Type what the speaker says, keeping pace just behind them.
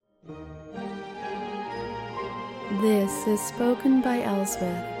This is Spoken by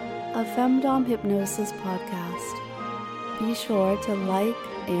Elsbeth, a Femdom hypnosis podcast. Be sure to like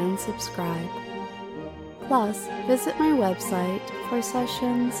and subscribe. Plus, visit my website for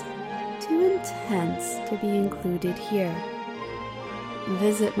sessions too intense to be included here.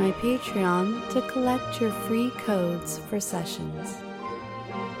 Visit my Patreon to collect your free codes for sessions.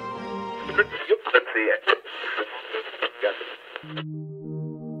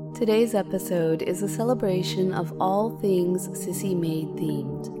 Today's episode is a celebration of all things Sissy Maid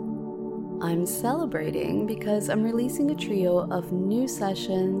themed. I'm celebrating because I'm releasing a trio of new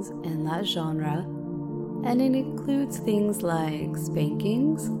sessions in that genre, and it includes things like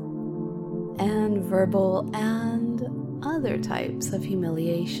spankings and verbal and other types of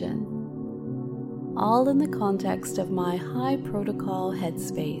humiliation, all in the context of my high protocol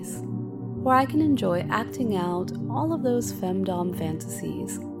headspace, where I can enjoy acting out all of those femdom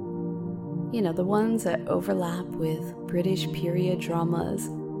fantasies. You know, the ones that overlap with British period dramas,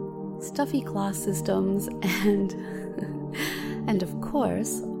 stuffy class systems, and of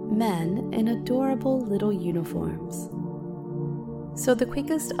course, men in adorable little uniforms. So the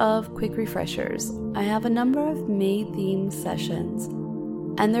quickest of quick refreshers, I have a number of Maid-themed sessions,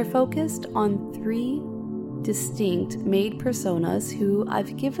 and they're focused on 3 distinct Maid personas who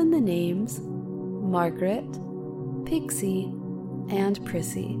I've given the names Margaret, Pixie, and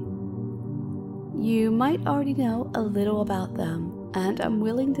Prissy. You might already know a little about them, and I'm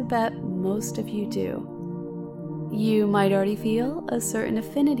willing to bet most of you do. You might already feel a certain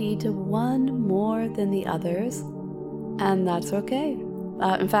affinity to one more than the others, and that's okay.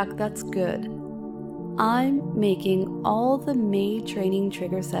 In fact, that's good. I'm making all the Maid training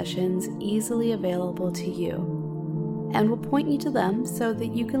trigger sessions easily available to you, and will point you to them so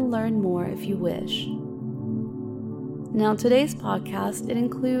that you can learn more if you wish. Now, today's podcast, it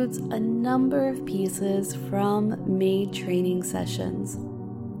includes a number of pieces from Maid training sessions.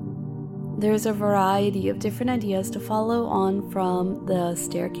 There's a variety of different ideas to follow on from the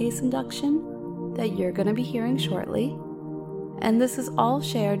staircase induction that you're going to be hearing shortly, and this is all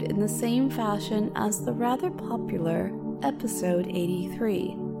shared in the same fashion as the rather popular episode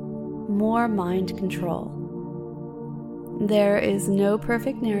 83, More Mind Control. There is no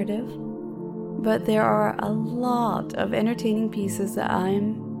perfect narrative, but there are a lot of entertaining pieces that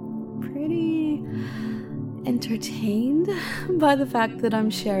I'm pretty entertained by the fact that I'm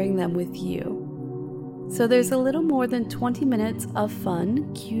sharing them with you. So there's a little more than 20 minutes of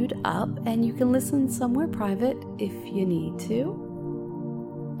fun queued up, and you can listen somewhere private if you need to.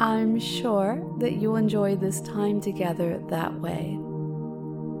 I'm sure that you'll enjoy this time together that way.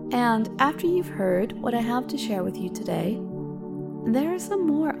 And after you've heard what I have to share with you today, there are some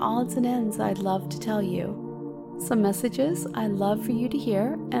more odds and ends I'd love to tell you, some messages I'd love for you to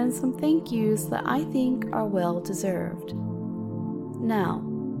hear, and some thank yous that I think are well deserved. Now,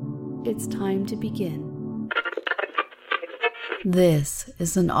 it's time to begin. This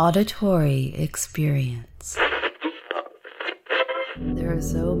is an auditory experience. There are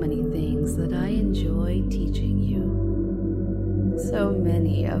so many things that I enjoy teaching you. So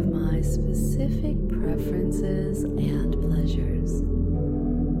many of my specific preferences and pleasures.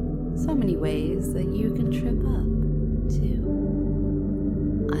 So many ways that you can trip up, too.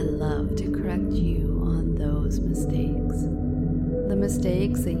 I love to correct you on those mistakes. The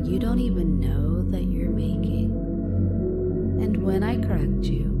mistakes that you don't even know that you're making. And when I correct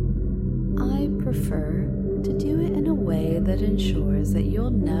you, I prefer to do it in a way that ensures that you'll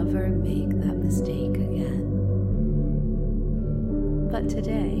never make that mistake again. But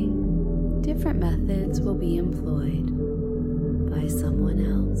today, different methods will be employed by someone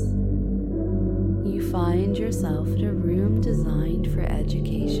else. You find yourself in a room designed for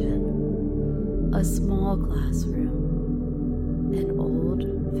education, a small classroom, an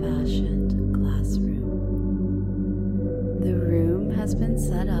old-fashioned classroom. The room has been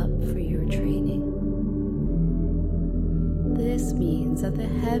set up for your training. This means that the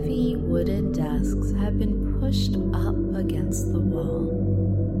heavy wooden desks have been pushed up against the wall,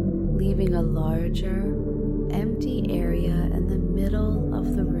 leaving a larger, empty area in the middle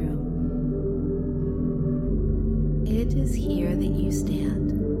of the room. It is here that you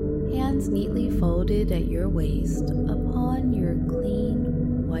stand, hands neatly folded at your waist upon your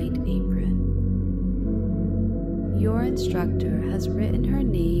clean white apron. Your instructor has written her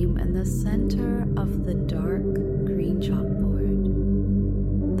name in the center of the dark green chalkboard.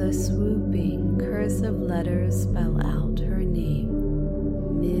 The swooping cursive letters spell out her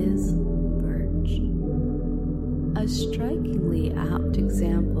name, Ms. Birch. A strikingly apt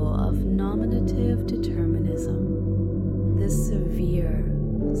example of nominative determinism, this severe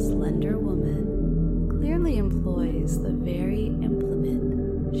sledge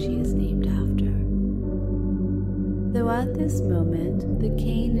though at this moment the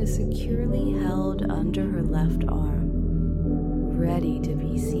cane is securely held under her left arm, ready to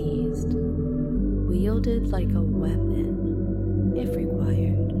be seized, wielded like a weapon, if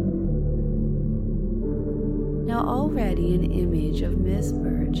required. Now already an image of Miss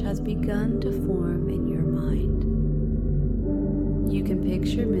Birch has begun to form in your mind. You can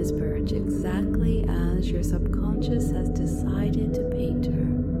picture Miss Birch exactly as your subconscious has decided to paint her,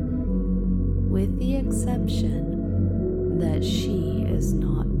 with the exception that she is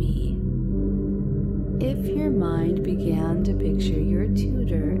not me. If your mind began to picture your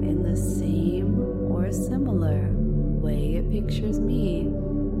tutor in the same or similar way it pictures me,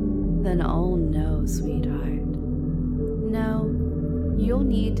 then oh no, sweetheart. No, you'll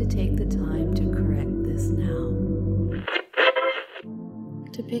need to take the time to correct this now.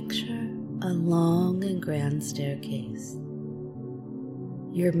 To picture a long and grand staircase.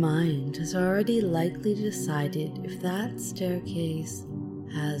 Your mind has already likely decided if that staircase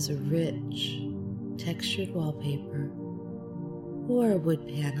has rich, textured wallpaper or wood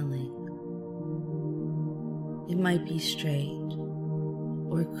paneling. It might be straight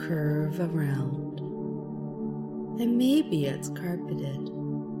or curve around, and maybe it's carpeted.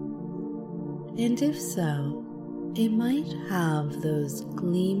 And if so, it might have those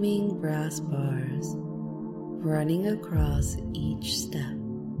gleaming brass bars running across each step,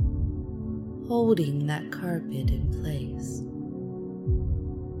 holding that carpet in place.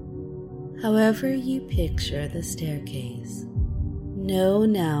 However you picture the staircase, know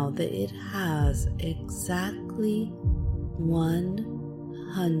now that it has exactly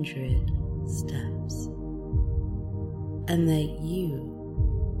 100 steps, and that you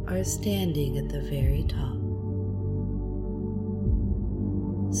are standing at the very top.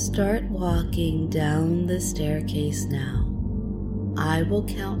 Start walking down the staircase now. I will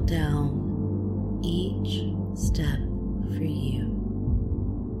count down each step for you.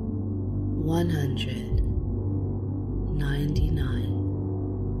 100,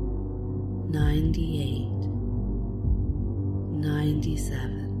 99, 98,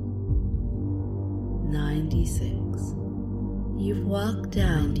 97, 96. You've walked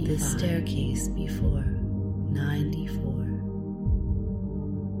down this staircase before. 94,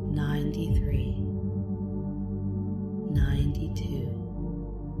 93, 92,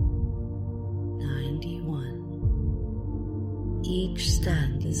 91. Each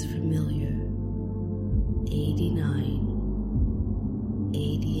step is familiar. 89,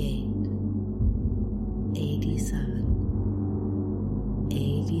 88, 87,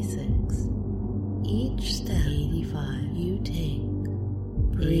 86. Each step 85 you take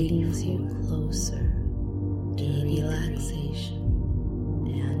brings you closer to relaxation.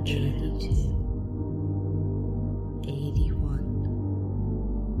 And 82,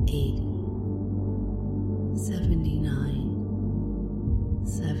 81, 80, 79,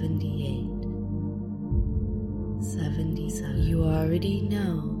 78, 77. You already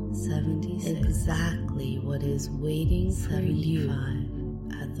know 76. Exactly what is waiting for you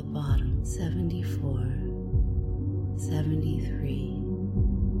at the bottom. 74, 73,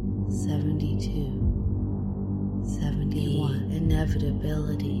 72, 71.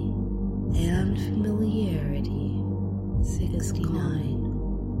 Inevitability and familiarity. 69,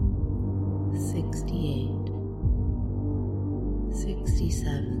 68,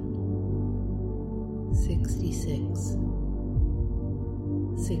 67, 66,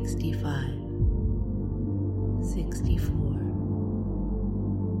 65, 64,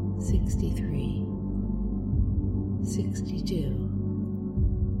 63, 62,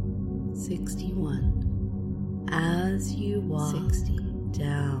 61. As you walk 60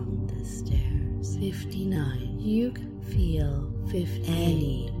 down the stairs, 59, you can feel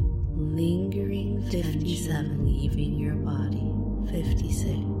any lingering 57 leaving your body.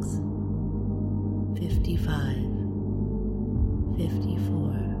 56, 55,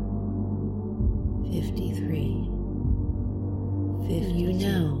 54, 53, 50. You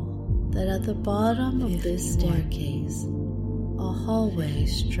know that at the bottom of this staircase, a hallway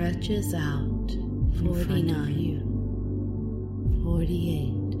stretches out. 49,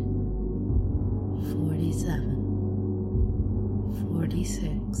 48, 47,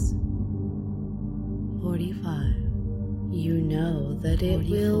 46, 45. You know that it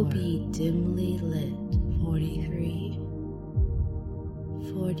 44, will be dimly lit. 43,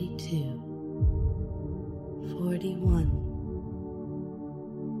 42, 41,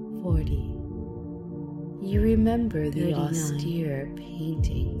 40. You remember the 39, austere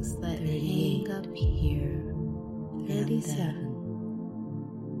paintings that hang up here. 37,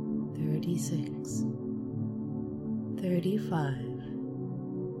 36, 35,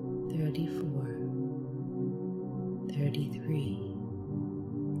 34, 33.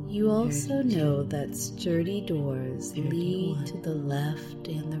 You also know that sturdy doors lead to the left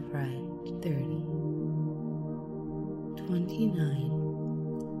and the right. 30. 29.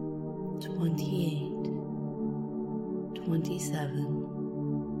 28.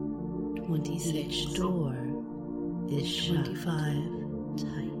 27. 26. Each door is shut. 25.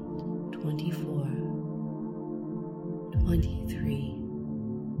 Tight. 24. 23.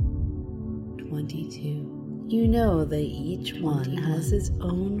 22. You know that each one has its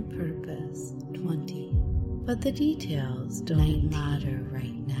own purpose. 20. But the details don't matter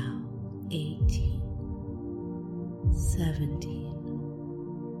right now. 18.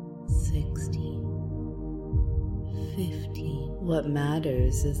 17. 16. 15. What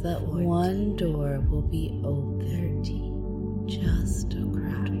matters is that 14. One door will be open. 13. Just a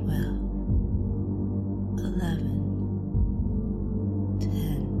crack. 12. 11.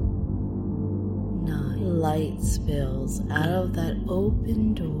 10. 9. Light spills out of that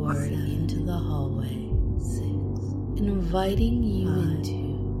open door 7. Into the hallway. 6. Inviting you 5.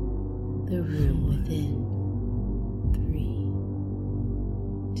 Into the room 4. Within. 3.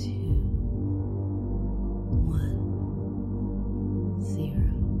 2. 1.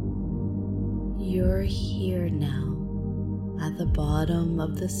 0. You're here now, at the bottom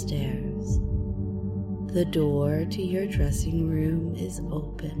of the stairs. The door to your dressing room is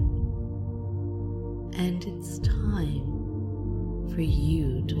open, and it's time for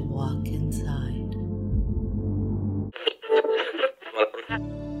you to walk inside.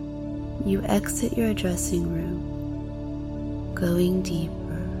 You exit your dressing room, going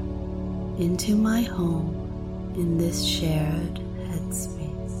deeper into my home in this shared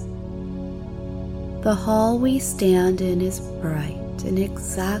headspace. The hall we stand in is bright and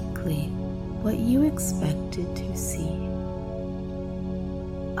exactly what you expected to see.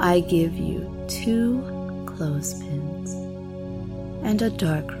 I give you 2 clothespins and a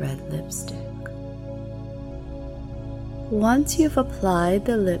dark red lipstick. Once you've applied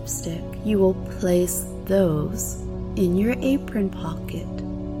the lipstick, you will place those in your apron pocket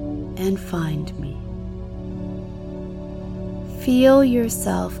and find me. Feel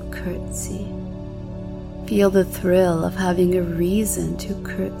yourself curtsy. Feel the thrill of having a reason to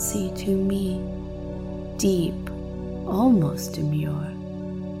curtsy to me. Deep, almost demure.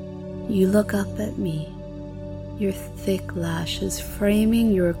 You look up at me, your thick lashes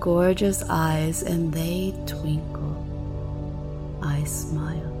framing your gorgeous eyes, and they twinkle. I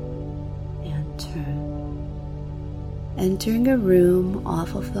smile and turn. Entering a room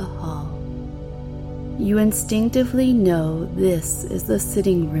off of the hall, you instinctively know this is the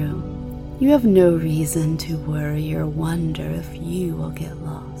sitting room. You have no reason to worry or wonder if you will get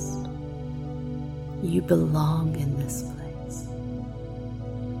lost. You belong in this place.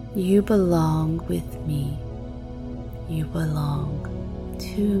 You belong with me. You belong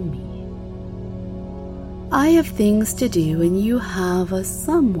to me. I have things to do, and you have a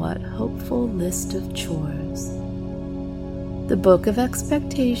somewhat hopeful list of chores. The book of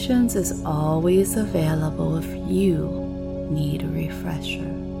expectations is always available if you need a refresher.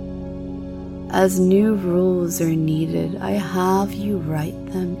 As new rules are needed, I have you write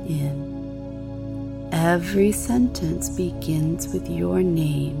them in. Every sentence begins with your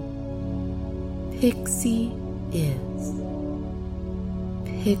name. Pixie is.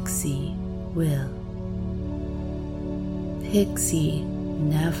 Pixie will. Pixie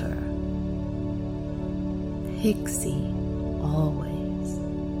never. Pixie always.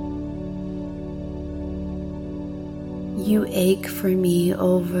 You ache for me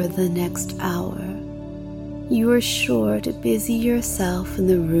over the next hour. You are sure to busy yourself in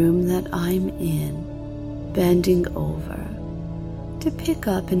the room that I'm in, bending over to pick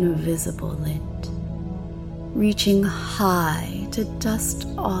up an invisible lint, reaching high to dust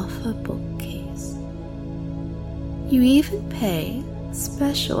off a bookcase. You even pay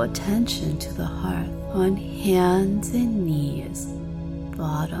special attention to the hearth on hands and knees,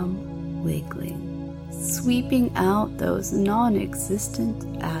 bottom wiggling, sweeping out those non-existent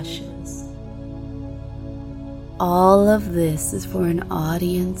ashes. All of this is for an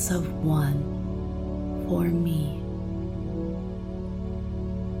audience of one, for me.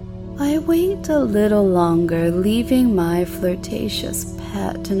 I wait a little longer, leaving my flirtatious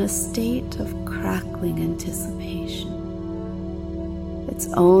pet in a state of crackling anticipation. It's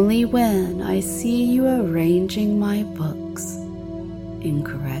only when I see you arranging my books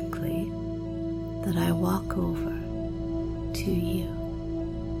incorrectly that I walk over to you.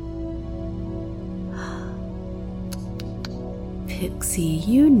 Pixie,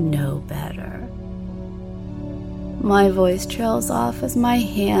 you know better. My voice trails off as my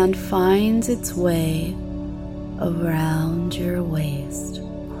hand finds its way around your waist,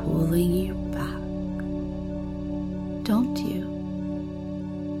 pulling you back. Don't you?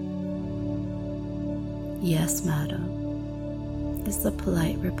 Yes, madam, is the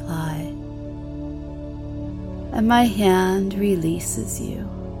polite reply. And my hand releases you,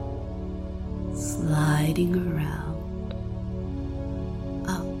 sliding around,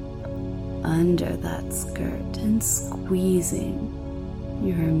 up under that skirt and squeezing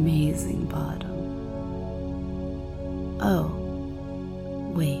your amazing bottom. Oh,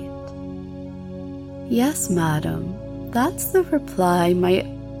 wait. Yes, madam, that's the reply my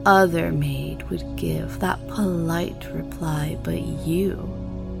other maid would give, that polite reply, but you're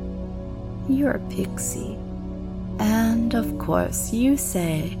a pixie. And of course you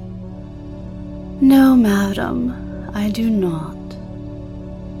say, no, madam, I do not.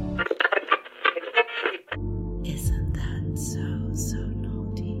 Isn't that so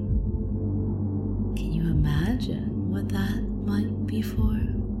naughty? Can you imagine what that might be for?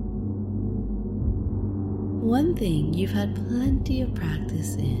 One thing you've had plenty of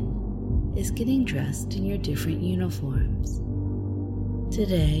practice in is getting dressed in your different uniforms.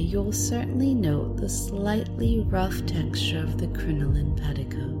 Today, you'll certainly note the slightly rough texture of the crinoline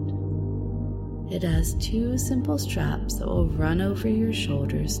petticoat. It has 2 simple straps that will run over your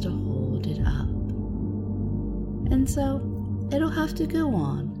shoulders to hold it up. And so, it'll have to go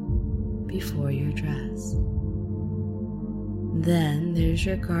on before your dress. Then there's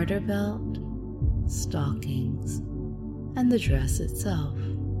your garter belt, stockings, and the dress itself.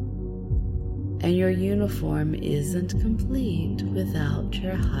 And your uniform isn't complete without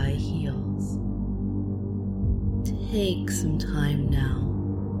your high heels. Take some time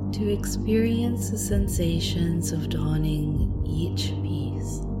now to experience the sensations of donning each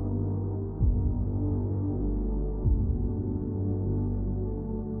piece.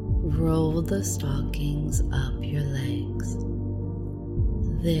 Roll the stockings up your legs.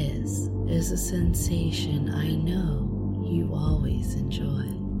 This is a sensation I know you always enjoy.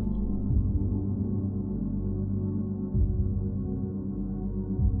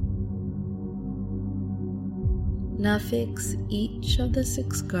 Now fix each of the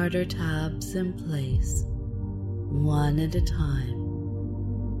 6 garter tabs in place, one at a time.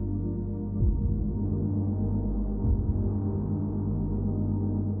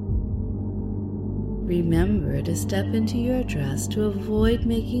 Remember to step into your dress to avoid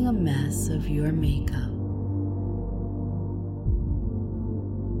making a mess of your makeup.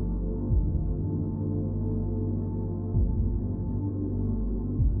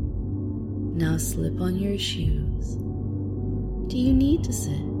 Now slip on your shoes. Do you need to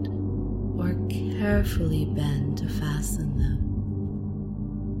sit or carefully bend to fasten them?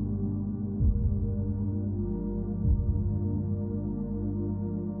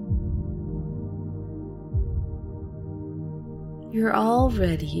 You're all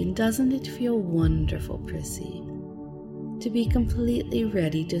ready, and doesn't it feel wonderful, Prissy, to be completely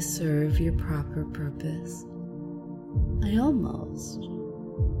ready to serve your proper purpose? I almost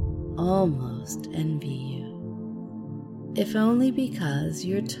envy you, if only because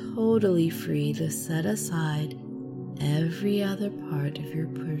you're totally free to set aside every other part of your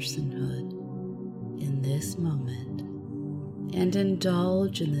personhood in this moment and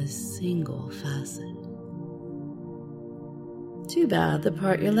indulge in this single facet. Too bad the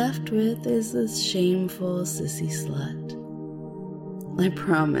part you're left with is this shameful sissy slut. I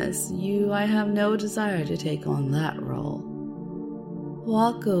promise you I have no desire to take on that role.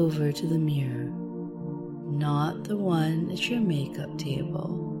 Walk over to the mirror, not the one at your makeup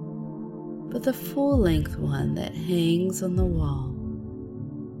table, but the full-length one that hangs on the wall.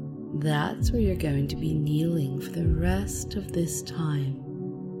 That's where you're going to be kneeling for the rest of this time.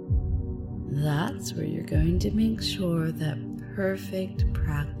 That's where you're going to make sure that perfect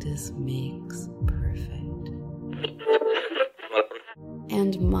practice makes perfect.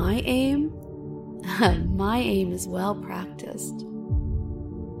 And my aim? My aim is well practiced.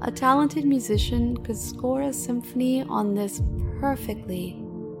 A talented musician could score a symphony on this perfectly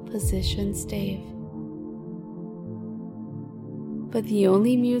positioned stave. But the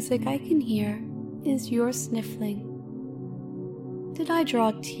only music I can hear is your sniffling. Did I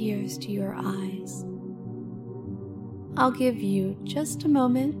draw tears to your eyes? I'll give you just a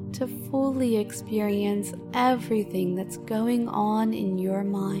moment to fully experience everything that's going on in your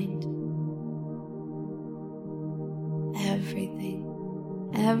mind.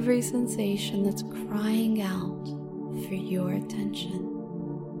 Every sensation that's crying out for your attention.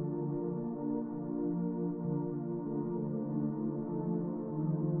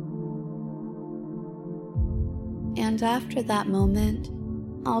 And after that moment,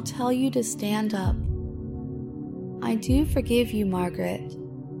 I'll tell you to stand up. I do forgive you, Margaret,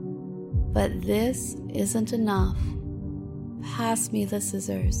 but this isn't enough. Pass me the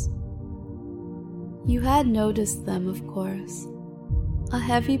scissors. You had noticed them, of course. A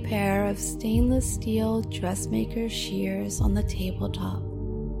heavy pair of stainless steel dressmaker's shears on the tabletop.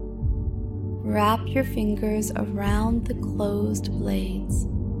 Wrap your fingers around the closed blades.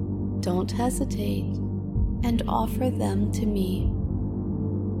 Don't hesitate, and offer them to me.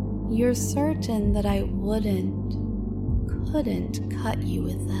 You're certain that I couldn't cut you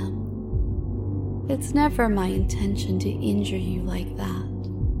with them. It's never my intention to injure you like that.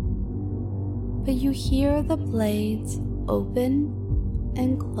 But you hear the blades open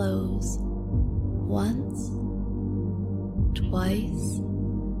and close once, twice,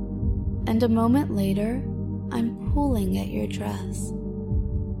 and a moment later, I'm pulling at your dress.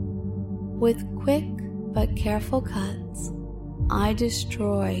 With quick but careful cuts, I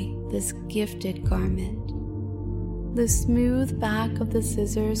destroy this gifted garment. The smooth back of the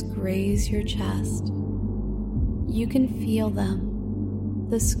scissors graze your chest. You can feel them,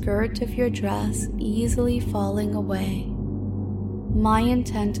 the skirt of your dress easily falling away. My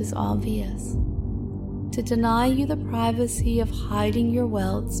intent is obvious: to deny you the privacy of hiding your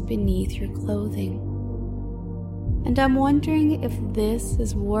welts beneath your clothing. And I'm wondering if this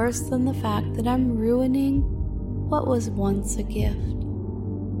is worse than the fact that I'm ruining what was once a gift,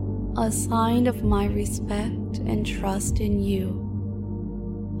 a sign of my respect and trust in you.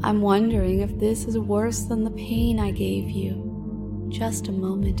 I'm wondering if this is worse than the pain I gave you just a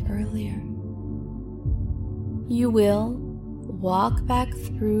moment earlier. You will walk back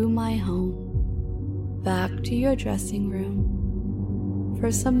through my home, back to your dressing room,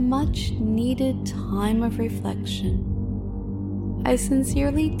 for some much needed time of reflection. I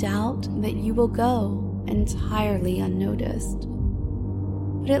sincerely doubt that you will go entirely unnoticed,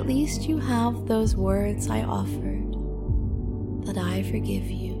 but at least you have those words I offered, that I forgive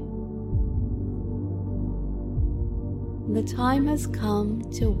you. The time has come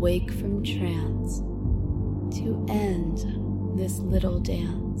to wake from trance, to end this little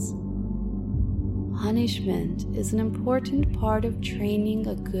dance. Punishment is an important part of training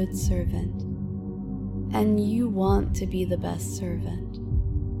a good servant, and you want to be the best servant.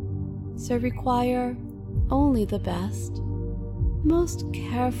 So require only the best, most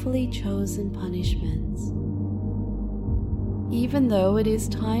carefully chosen punishments. Even though it is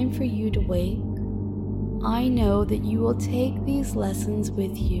time for you to wake, I know that you will take these lessons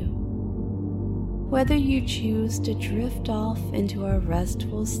with you. Whether you choose to drift off into a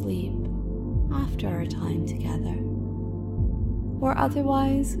restful sleep after our time together, or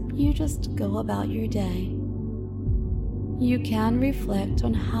otherwise you just go about your day, you can reflect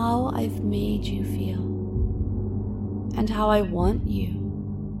on how I've made you feel, and how I want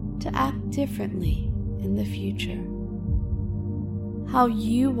you to act differently in the future. How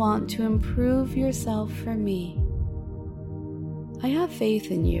you want to improve yourself for me. I have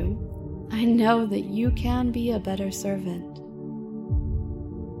faith in you. I know that you can be a better servant.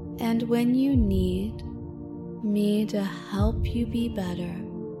 And when you need me to help you be better,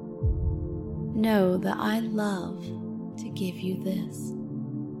 know that I love to give you this.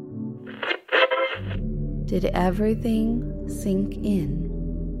 Did everything sink in?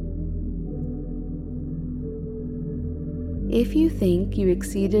 If you think you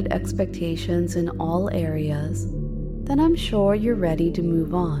exceeded expectations in all areas, then I'm sure you're ready to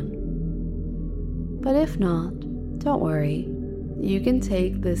move on. But if not, don't worry. You can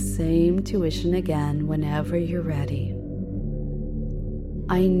take this same tuition again whenever you're ready.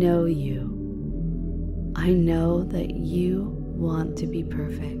 I know you. I know that you want to be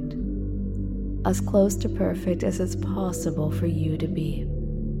perfect. As close to perfect as it's possible for you to be.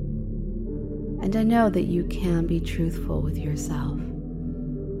 And I know that you can be truthful with yourself.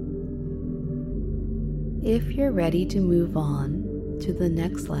 If you're ready to move on to the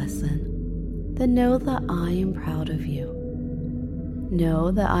next lesson, then know that I am proud of you.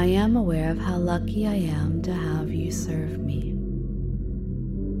 Know that I am aware of how lucky I am to have you serve me.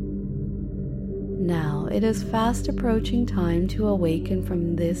 Now it is fast approaching time to awaken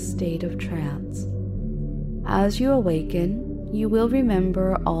from this state of trance. As you awaken, you will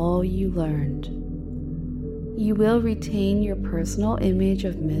remember all you learned. You will retain your personal image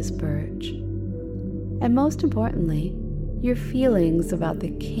of Miss Birch, and most importantly, your feelings about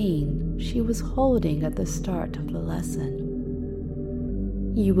the cane she was holding at the start of the lesson.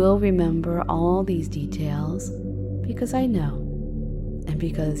 You will remember all these details because I know, and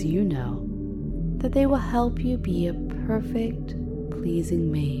because you know, that they will help you be a perfect,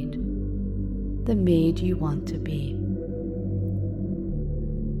 pleasing maid, the maid you want to be.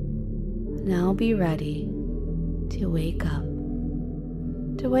 Now be ready to wake up.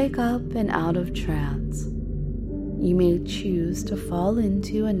 To wake up and out of trance, you may choose to fall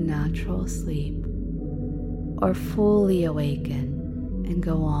into a natural sleep or fully awaken and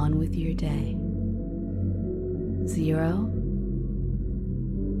go on with your day. 0,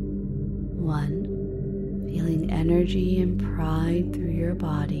 1, feeling energy and pride through your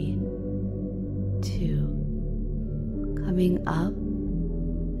body. 2, coming up,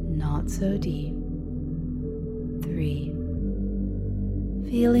 not so deep. 3,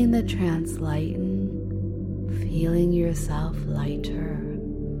 feeling the trance lighten, feeling yourself lighter.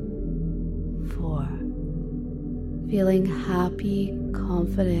 4, feeling happy,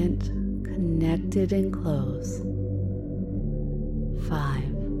 confident, connected and close. 5,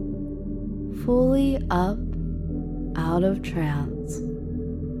 fully up, out of trance,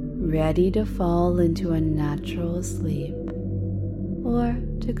 ready to fall into a natural sleep or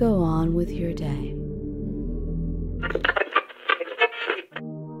to go on with your day.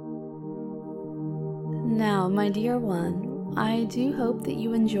 Now, my dear one, I do hope that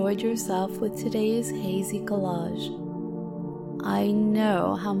you enjoyed yourself with today's hazy collage. I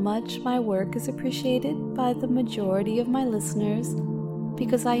know how much my work is appreciated by the majority of my listeners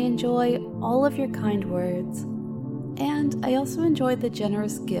because I enjoy all of your kind words, and I also enjoy the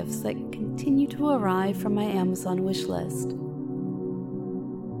generous gifts that continue to arrive from my Amazon wishlist.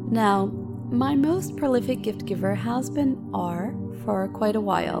 Now, my most prolific gift giver has been R for quite a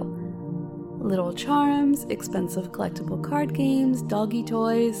while. Little charms, expensive collectible card games, doggy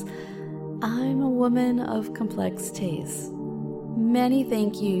toys. I'm a woman of complex tastes. Many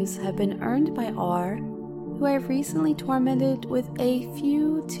thank yous have been earned by R, who I've recently tormented with a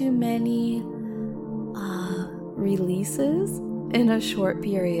few too many releases in a short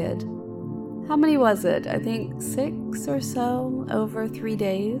period. How many was it? I think 6 or so over 3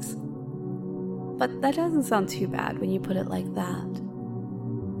 days. But that doesn't sound too bad when you put it like that.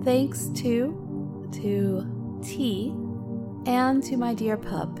 Thanks to T and to my dear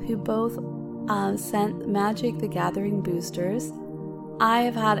pup, who both sent Magic the Gathering boosters. I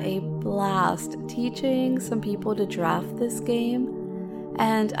have had a blast teaching some people to draft this game,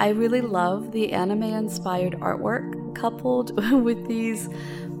 and I really love the anime-inspired artwork coupled with these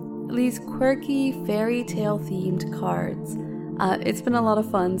quirky fairy tale themed cards. It's been a lot of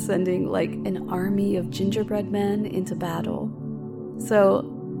fun sending like an army of gingerbread men into battle. So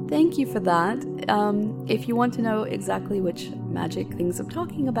thank you for that. If you want to know exactly which magic things I'm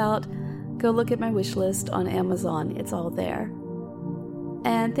talking about, go look at my wish list on Amazon. It's all there.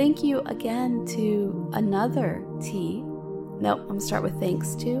 And thank you again to another T. Nope, I'm gonna start with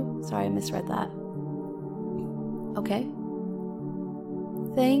thanks to. Sorry, I misread that. Okay.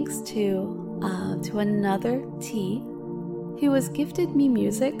 Thanks to another T, who has gifted me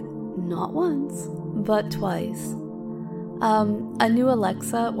music not once, but twice. A new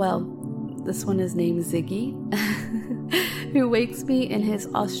Alexa, well, this one is named Ziggy, who wakes me in his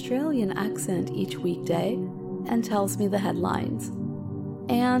Australian accent each weekday and tells me the headlines.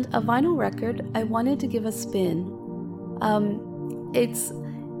 And a vinyl record I wanted to give a spin. It's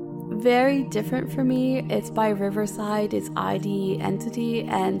very different for me. It's by Riverside, it's ID Entity,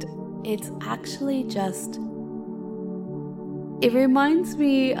 and it's actually just... It reminds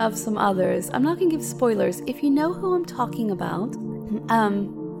me of some others. I'm not going to give spoilers. If you know who I'm talking about,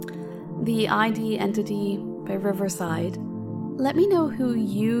 the ID Entity by Riverside, let me know who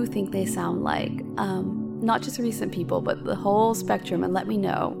you think they sound like. Not just recent people, but the whole spectrum, and let me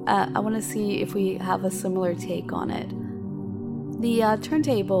know. I want to see if we have a similar take on it. The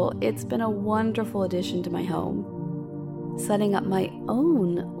turntable, it's been a wonderful addition to my home. Setting up my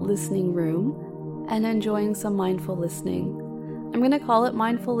own listening room and enjoying some mindful listening. I'm going to call it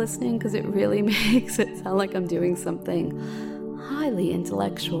mindful listening because it really makes it sound like I'm doing something highly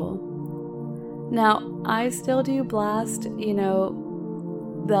intellectual. Now, I still do blast,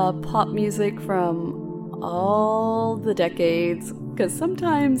 the pop music from all the decades, because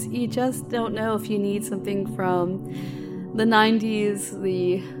sometimes you just don't know if you need something from the 90s,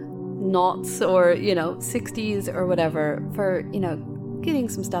 the noughts, or 60s or whatever for getting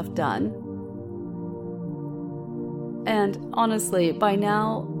some stuff done. And honestly, by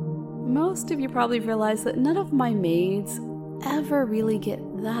now most of you probably realize that none of my maids ever really get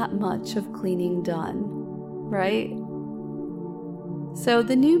that much of cleaning done, right? So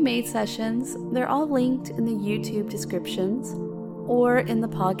the new maid sessions, they're all linked in the YouTube descriptions or in the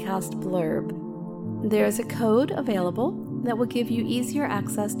podcast blurb. There's a code available that will give you easier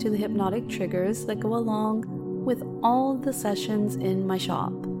access to the hypnotic triggers that go along with all the sessions in my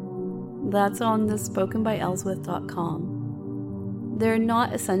shop. That's on the spokenbyelswith.com. they're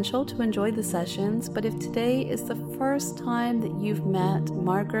not essential to enjoy the sessions, but if today is the first time that you've met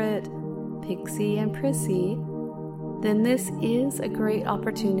Margaret, Pixie, and Prissy, then this is a great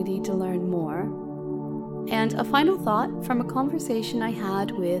opportunity to learn more. And a final thought from a conversation I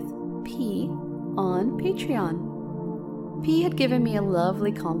had with P on Patreon. P had given me a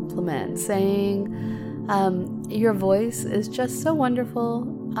lovely compliment saying, your voice is just so wonderful.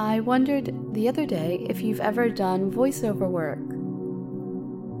 I wondered the other day if you've ever done voiceover work.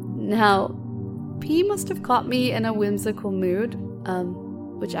 Now, P must have caught me in a whimsical mood,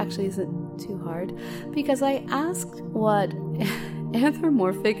 which actually isn't too hard, because I asked what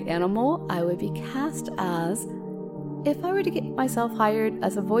anthropomorphic animal I would be cast as if I were to get myself hired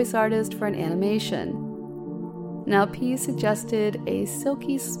as a voice artist for an animation. Now, P suggested a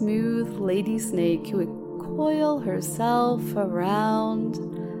silky smooth lady snake who would coil herself around.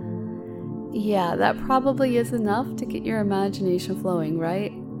 Yeah, that probably is enough to get your imagination flowing,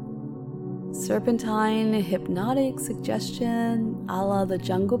 right? Serpentine, hypnotic suggestion, a la the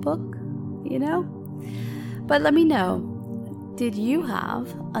Jungle Book, you know? But let me know, did you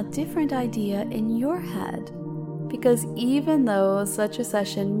have a different idea in your head? Because even though such a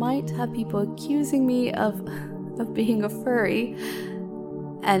session might have people accusing me of being a furry,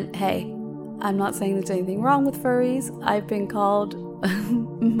 and hey, I'm not saying there's anything wrong with furries. I've been called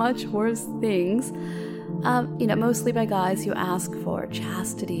much worse things, mostly by guys who ask for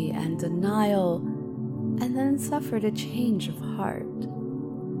chastity and denial and then suffered a change of heart.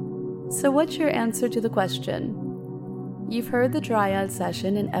 So what's your answer to the question? You've heard the Dryad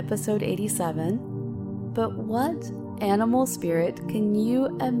session in episode 87, but what animal spirit can you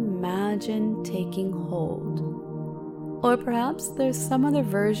imagine taking hold? Or perhaps there's some other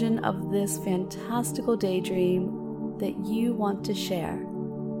version of this fantastical daydream that you want to share.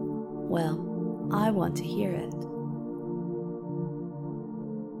 Well, I want to hear it.